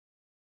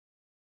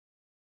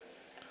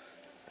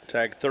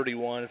Tag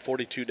 31,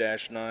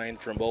 42-9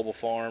 from Boble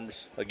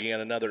Farms. Again,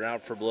 another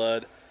out for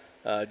blood.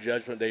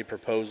 Judgment Day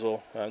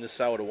proposal. This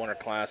sow would have won her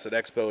class at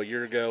Expo a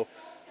year ago.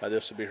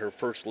 This will be her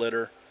first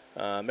litter.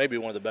 Maybe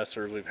one of the best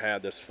litters we've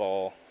had this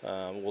fall.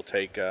 We'll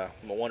take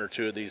one or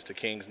two of these to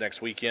Kings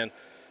next weekend,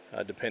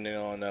 depending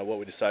on what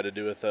we decide to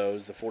do with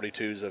those. The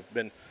 42s have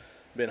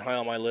been high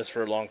on my list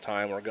for a long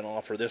time. We're going to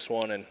offer this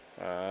one, and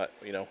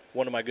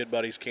one of my good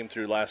buddies came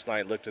through last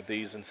night, looked at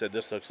these, and said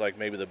this looks like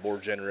maybe the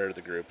board generator of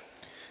the group.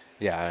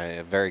 Yeah,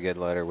 a very good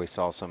litter. We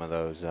saw some of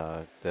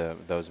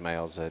those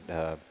males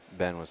that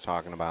Ben was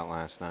talking about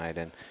last night,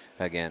 and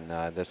again,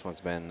 this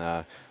one's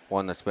been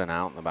one that's been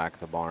out in the back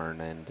of the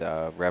barn and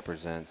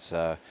represents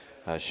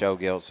show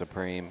gilt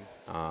supreme,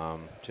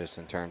 just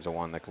in terms of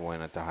one that can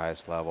win at the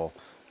highest level,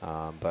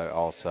 but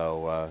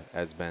also,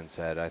 as Ben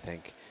said, I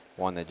think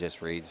one that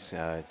just reads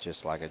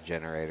just like a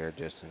generator,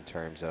 just in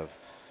terms of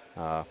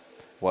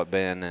what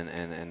Ben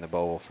and the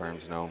Boble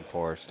firm's known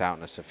for: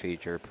 stoutness of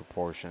feature,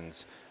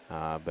 proportions.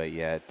 But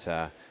yet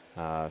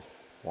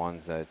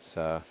ones that's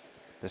the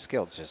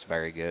skill's just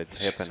very good.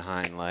 Hip and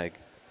hind leg.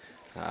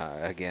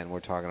 Again, we're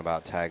talking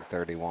about tag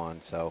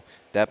 31, so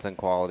depth and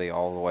quality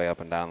all the way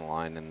up and down the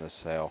line in this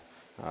sale.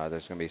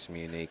 There's going to be some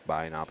unique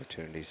buying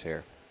opportunities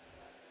here.